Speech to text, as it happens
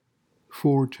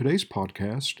For today's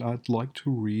podcast, I'd like to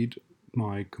read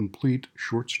my complete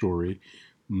short story,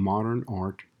 Modern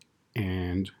Art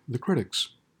and the Critics.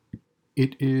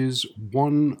 It is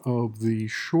one of the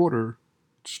shorter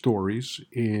stories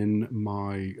in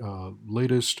my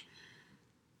latest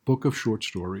book of short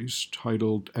stories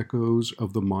titled Echoes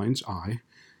of the Mind's Eye,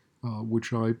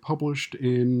 which I published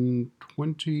in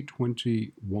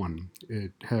 2021.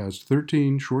 It has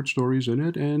 13 short stories in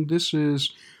it, and this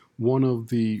is one of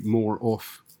the more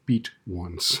offbeat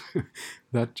ones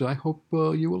that I hope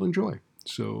you will enjoy.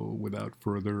 So, without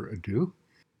further ado,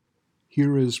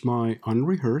 here is my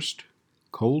unrehearsed,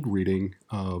 cold reading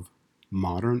of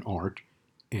Modern Art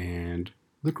and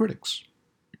the Critics.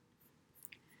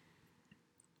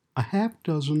 A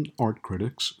half-dozen art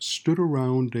critics stood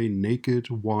around a naked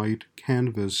white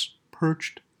canvas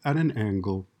perched at an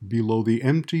angle below the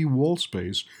empty wall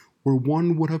space where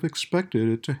one would have expected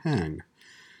it to hang.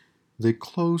 They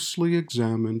closely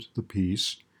examined the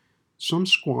piece, some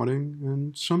squatting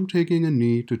and some taking a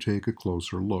knee to take a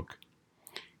closer look.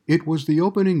 It was the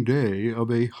opening day of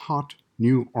a hot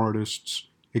new artists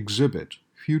exhibit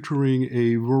featuring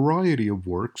a variety of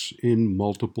works in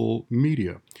multiple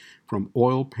media, from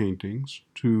oil paintings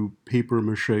to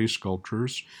papier-mâché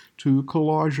sculptures to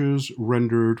collages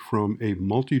rendered from a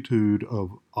multitude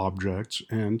of objects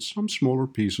and some smaller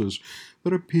pieces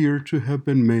that appear to have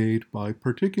been made by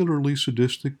particularly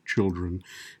sadistic children,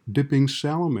 dipping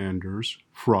salamanders,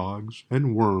 frogs,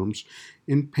 and worms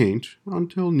in paint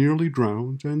until nearly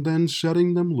drowned and then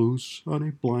setting them loose on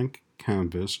a blank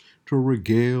canvas to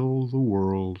regale the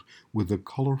world with the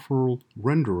colorful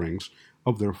renderings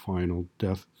of their final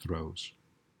death throes.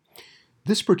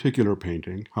 This particular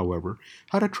painting, however,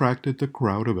 had attracted the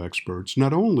crowd of experts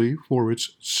not only for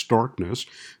its starkness,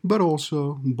 but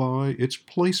also by its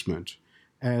placement,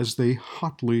 as they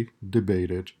hotly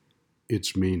debated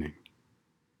its meaning.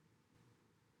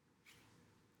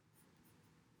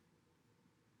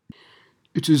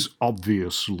 It is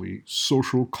obviously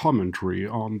social commentary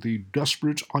on the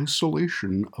desperate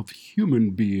isolation of human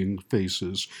being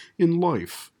faces in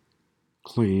life,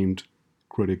 claimed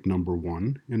critic number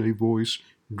one in a voice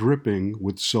dripping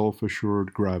with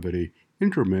self-assured gravity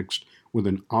intermixed with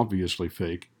an obviously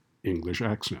fake English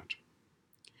accent.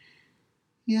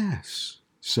 Yes,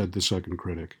 said the second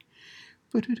critic,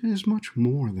 but it is much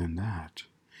more than that.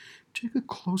 Take a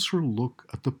closer look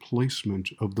at the placement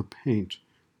of the paint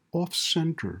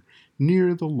off-center,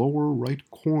 near the lower right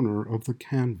corner of the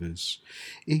canvas,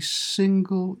 a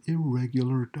single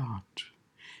irregular dot.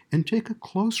 And take a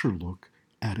closer look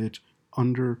at it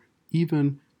under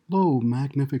even low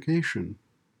magnification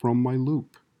from my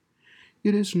loupe.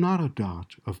 It is not a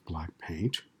dot of black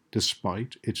paint.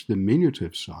 Despite its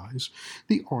diminutive size,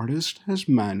 the artist has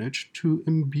managed to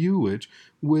imbue it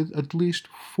with at least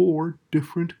 4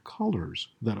 different colors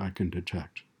that I can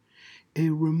detect. A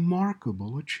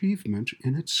remarkable achievement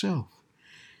in itself.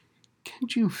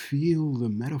 Can't you feel the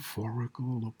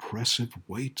metaphorical, oppressive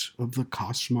weight of the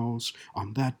cosmos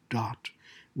on that dot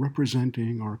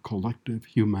representing our collective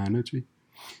humanity?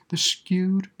 The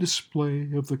skewed display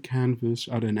of the canvas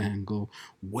at an angle,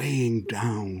 weighing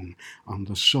down on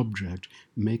the subject,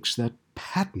 makes that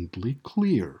patently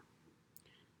clear.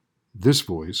 This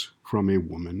voice from a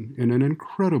woman in an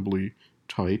incredibly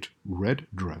tight red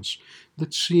dress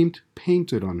that seemed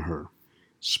painted on her,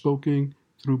 spoken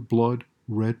through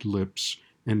blood-red lips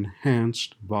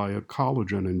enhanced via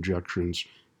collagen injections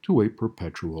to a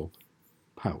perpetual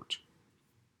pout.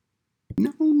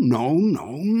 No, no,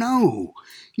 no, no.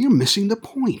 You're missing the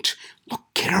point. Look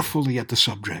carefully at the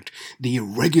subject. The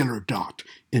irregular dot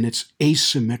in its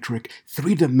asymmetric,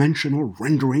 three-dimensional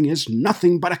rendering is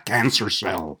nothing but a cancer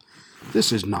cell.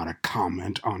 This is not a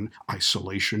comment on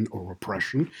isolation or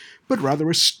oppression, but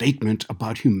rather a statement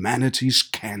about humanity's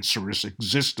cancerous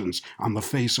existence on the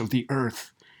face of the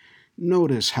earth.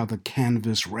 Notice how the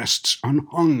canvas rests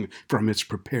unhung from its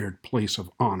prepared place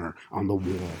of honor on the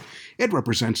wall. It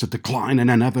represents the decline and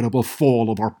inevitable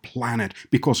fall of our planet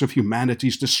because of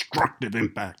humanity's destructive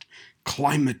impact.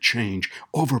 Climate change,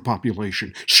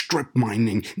 overpopulation, strip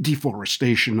mining,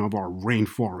 deforestation of our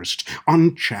rainforests,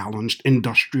 unchallenged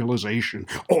industrialization,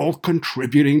 all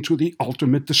contributing to the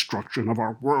ultimate destruction of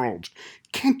our world.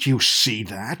 Can't you see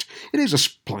that? It is as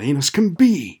plain as can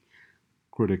be.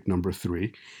 Critic number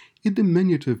 3. A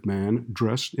diminutive man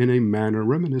dressed in a manner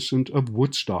reminiscent of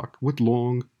Woodstock with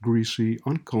long, greasy,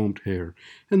 uncombed hair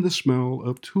and the smell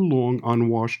of too long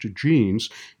unwashed jeans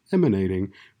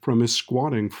emanating from his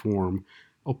squatting form,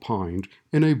 opined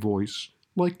in a voice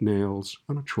like nails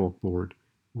on a chalkboard,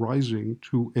 rising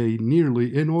to a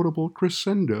nearly inaudible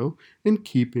crescendo in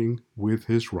keeping with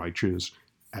his righteous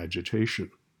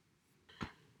agitation.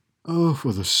 "Oh,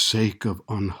 for the sake of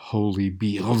unholy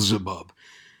Beelzebub,"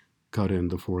 cut in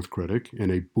the fourth critic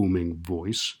in a booming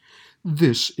voice,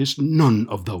 "this is none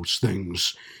of those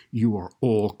things. You are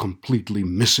all completely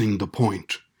missing the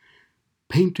point.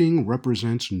 Painting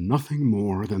represents nothing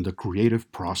more than the creative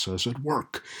process at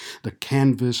work. The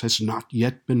canvas has not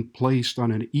yet been placed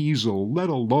on an easel, let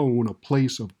alone a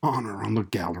place of honor on the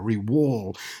gallery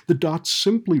wall. The dot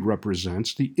simply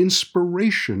represents the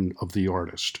inspiration of the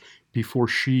artist before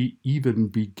she even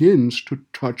begins to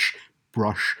touch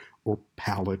brush or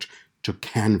palette to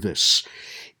canvas.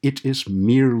 It is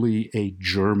merely a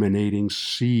germinating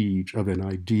seed of an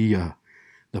idea.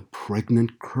 The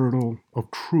pregnant kernel of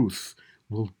truth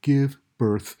will give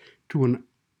birth to an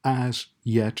as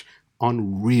yet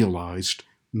unrealized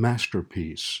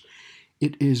masterpiece.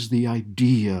 It is the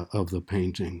idea of the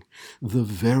painting, the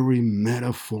very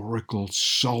metaphorical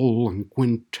soul and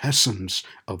quintessence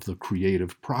of the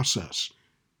creative process,"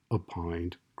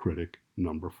 opined critic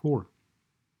number 4.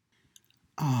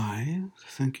 "I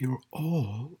think you're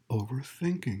all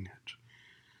overthinking it,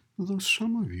 though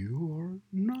some of you are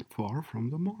not far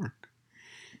from the mark.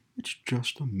 It's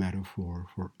just a metaphor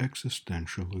for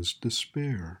existentialist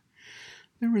despair.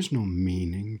 There is no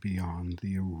meaning beyond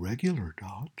the irregular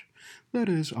dot, that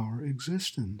is our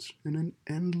existence in an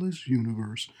endless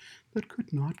universe that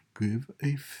could not give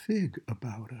a fig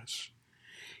about us.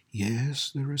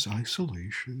 Yes, there is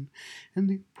isolation and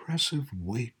the oppressive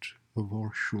weight of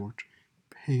our short,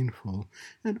 painful,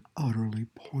 and utterly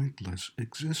pointless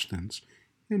existence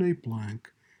in a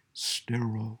blank,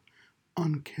 sterile,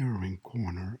 uncaring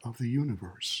corner of the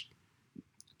universe,"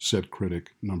 said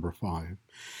critic number 5,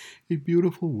 a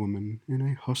beautiful woman in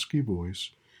a husky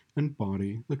voice and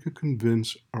body that could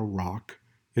convince a rock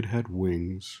it had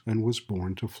wings and was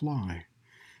born to fly,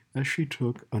 as she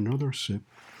took another sip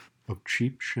of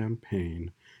cheap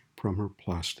champagne from her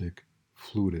plastic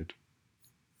fluted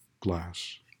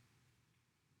glass.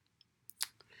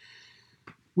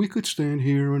 "We could stand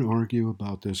here and argue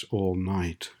about this all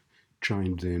night,"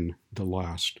 chimed in the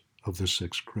last of the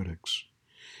 6 critics.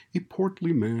 A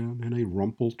portly man in a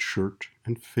rumpled shirt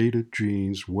and faded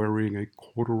jeans, wearing a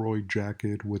corduroy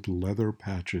jacket with leather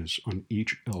patches on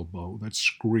each elbow that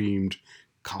screamed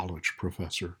college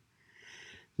professor.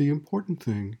 "The important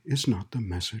thing is not the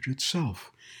message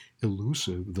itself,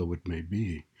 elusive though it may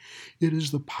be. It is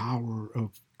the power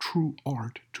of true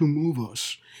art to move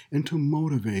us and to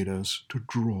motivate us to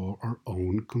draw our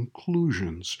own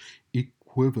conclusions,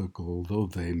 equivocal though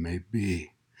they may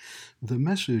be. The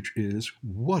message is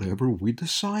whatever we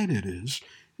decide it is,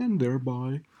 and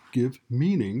thereby give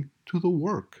meaning to the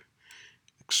work,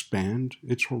 expand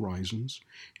its horizons,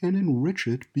 and enrich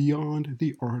it beyond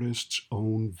the artist's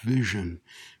own vision,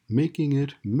 making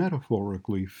it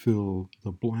metaphorically fill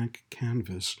the blank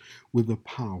canvas with the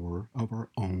power of our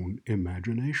own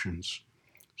imaginations.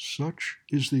 Such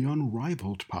is the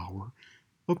unrivaled power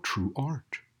of true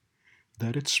art,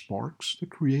 that it sparks the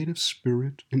creative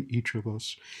spirit in each of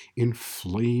us,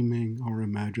 inflaming our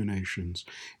imaginations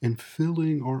and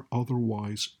filling our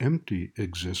otherwise empty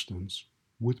existence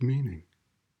with meaning."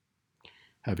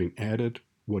 Having added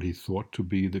what he thought to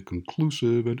be the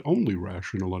conclusive and only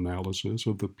rational analysis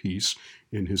of the piece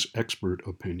in his expert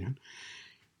opinion,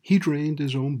 he drained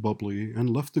his own bubbly and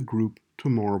left the group to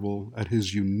marvel at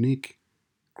his unique,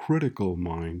 critical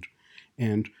mind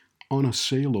and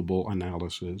unassailable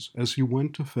analysis as he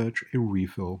went to fetch a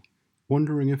refill,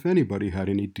 wondering if anybody had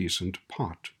any decent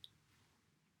pot.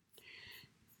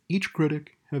 Each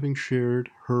critic having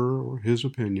shared her or his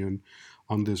opinion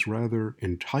on this rather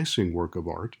enticing work of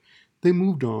art, they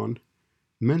moved on,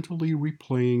 mentally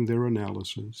replaying their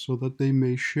analysis so that they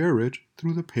may share it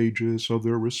through the pages of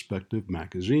their respective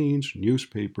magazines,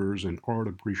 newspapers, and art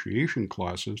appreciation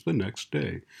classes the next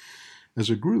day. As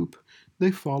a group,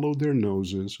 they followed their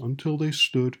noses until they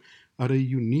stood at a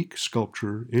unique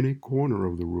sculpture in a corner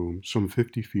of the room some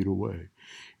 50 feet away.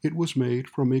 It was made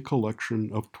from a collection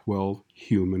of 12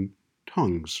 human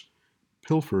tongues,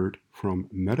 pilfered from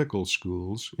medical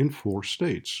schools in 4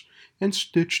 states, and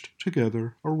stitched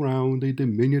together around a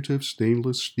diminutive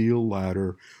stainless steel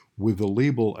ladder with the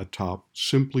label atop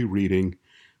simply reading,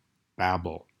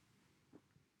 "Babel."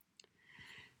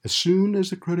 As soon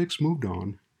as the critics moved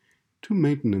on, 2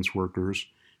 maintenance workers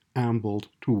ambled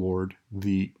toward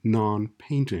the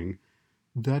non-painting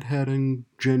that had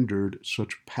engendered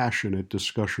such passionate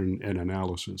discussion and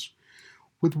analysis,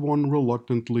 with one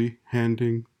reluctantly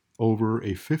handing over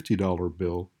a $50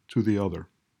 bill to the other.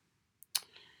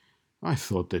 "I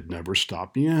thought they'd never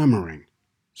stop yammering,"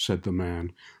 said the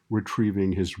man,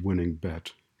 retrieving his winning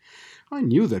bet. "I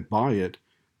knew they'd buy it,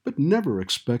 but never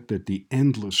expected the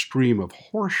endless stream of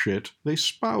horseshit they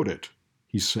spouted,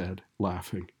 he said,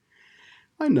 laughing.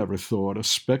 I never thought a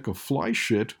speck of fly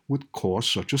shit would cause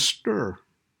such a stir.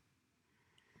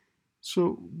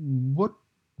 So, what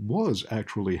was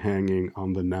actually hanging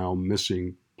on the now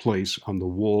missing place on the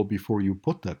wall before you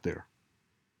put that there?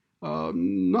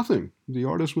 Nothing. The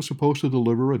artist was supposed to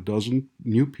deliver a dozen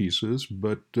new pieces,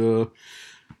 but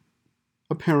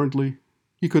apparently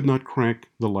he could not crank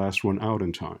the last one out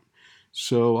in time.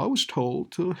 So I was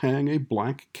told to hang a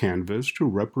blank canvas to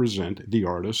represent the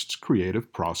artist's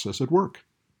creative process at work.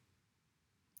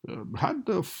 How'd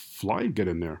the fly get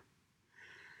in there?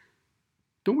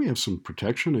 Don't we have some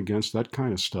protection against that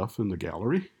kind of stuff in the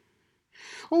gallery?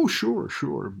 Oh, sure,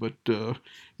 but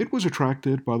it was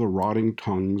attracted by the rotting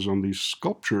tongues on the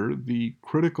sculpture the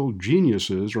critical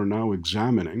geniuses are now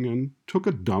examining and took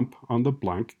a dump on the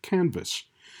blank canvas.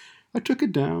 I took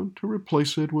it down to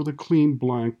replace it with a clean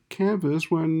blank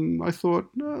canvas when I thought,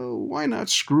 no, why not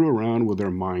screw around with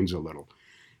their minds a little?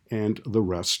 And the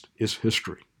rest is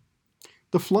history.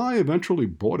 The fly eventually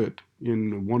bought it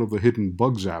in one of the hidden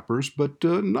bug zappers, but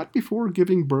not before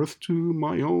giving birth to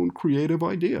my own creative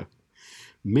idea.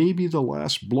 Maybe the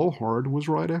last blowhard was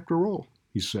right after all,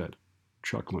 he said,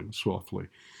 chuckling softly,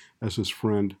 as his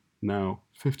friend, now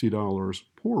 $50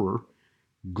 poorer,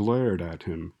 glared at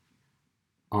him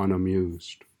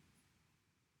unamused.